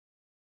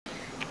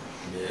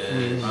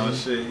Oh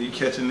shit, you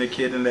catching the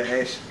kid in the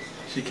action.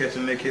 She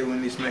catching that kid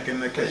when he smacking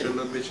the catch a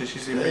little bitch and she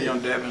see me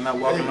on dabbing and I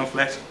walking on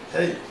flashing.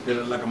 Hey. Feel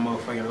it like a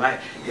motherfucking light.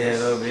 Yeah,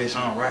 little bitch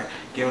on right.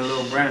 Give a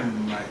little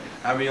brand like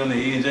I be on the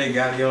E&J,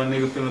 got your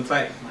nigga feeling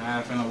tight.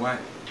 I feeling white.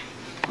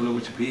 Pull up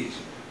with your bitch.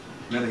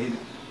 Let her hit it.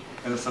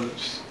 Let her sell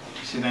it.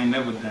 Shit ain't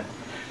never done.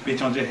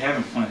 Bitch, I'm just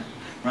having fun.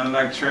 Running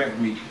like track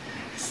meet.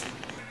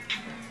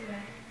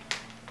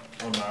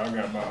 Oh no, I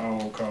got my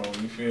own code,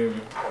 you feel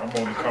me? I'm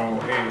on the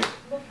cold head.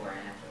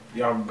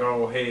 Y'all can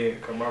go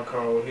ahead, cause my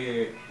cold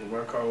head, with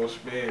my cold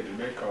sped, and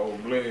that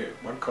cold blood.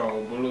 My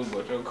cold blue,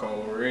 but your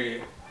cold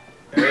red.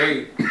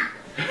 Hey!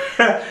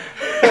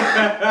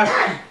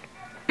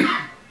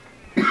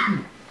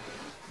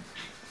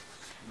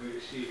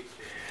 Good shit.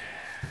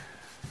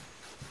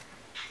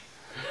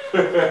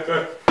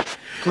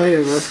 Play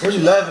it, bro. What you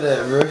laughing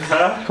at, bro?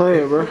 Huh? Play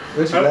it, bro.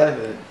 What you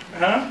laughing at?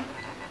 Huh?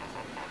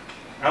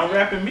 I'm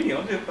rapping me,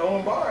 I'm just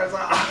throwing bars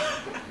out.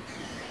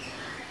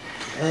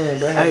 Man,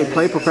 bro. Hey,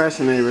 play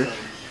Procrastinator.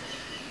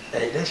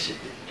 Hey, that shit.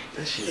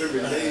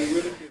 Every day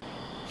with it.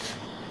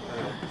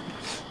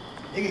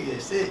 Nigga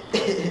get sick.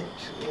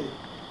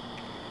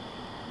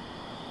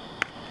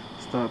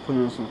 Start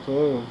putting on some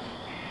clothes.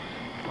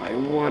 Like,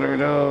 what are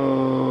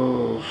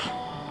those?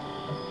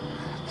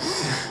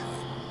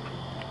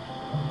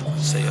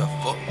 Say a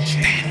fuck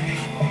shit.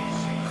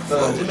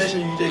 Just make sure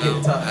you just get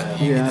the top half.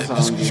 Yeah, that's all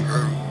I'm doing.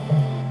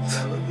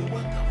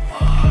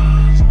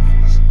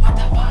 What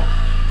the fuck?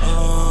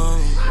 Oh,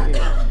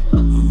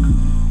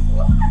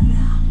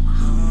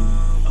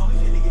 he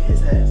finna get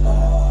his ass.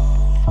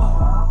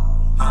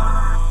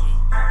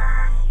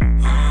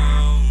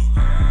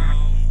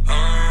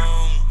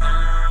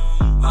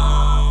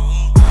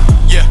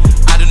 Yeah,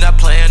 I do not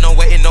plan on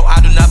waiting. No,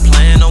 I do not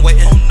plan on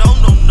waiting. Oh no,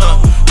 no,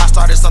 no. I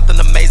started something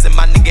amazing,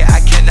 my nigga. I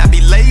cannot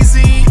be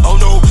lazy. Oh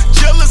no,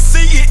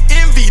 jealousy and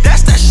envy.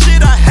 That's that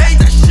shit I hate.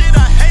 That shit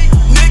I hate.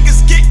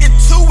 Niggas get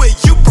into it,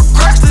 you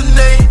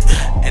procrastinate,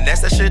 and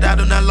that's that shit I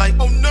do not like.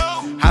 Oh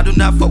no, I do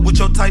not fuck with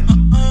your type.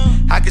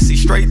 I can see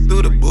straight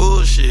through the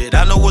bullshit.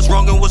 I know what's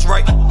wrong and what's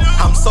right.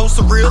 I'm so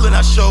surreal and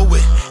I show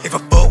it. If I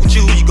fuck with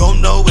you, you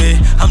gon' know it.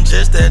 I'm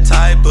just that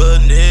type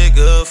of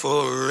nigga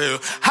for real.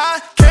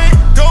 I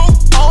can't go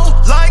on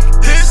like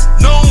this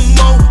no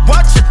more.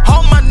 Watching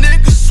all my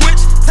niggas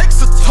switch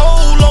takes a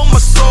toll on my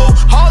soul.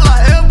 All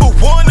I ever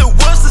wanted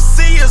was to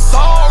see us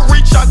all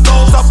reach our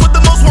goals. I put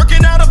the most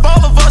working out of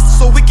all of us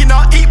so we can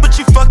all eat, but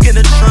you fucking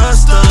a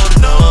trust us.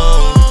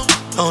 No,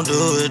 don't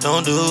do it,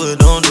 don't do it,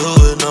 don't do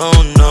it, no,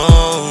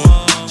 no.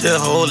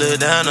 Just hold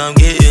it down, I'm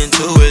getting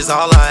to it's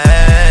all I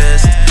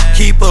ask.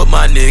 Keep up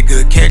my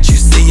nigga, can't you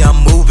see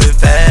I'm moving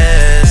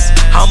fast?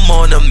 I'm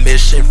on a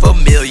mission for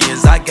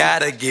millions, I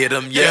gotta get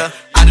them, yeah.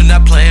 I do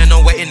not plan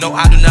on waiting, no,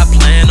 I do not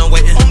plan on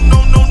waiting. Oh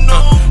no, no,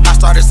 no. I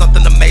started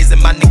something amazing,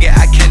 my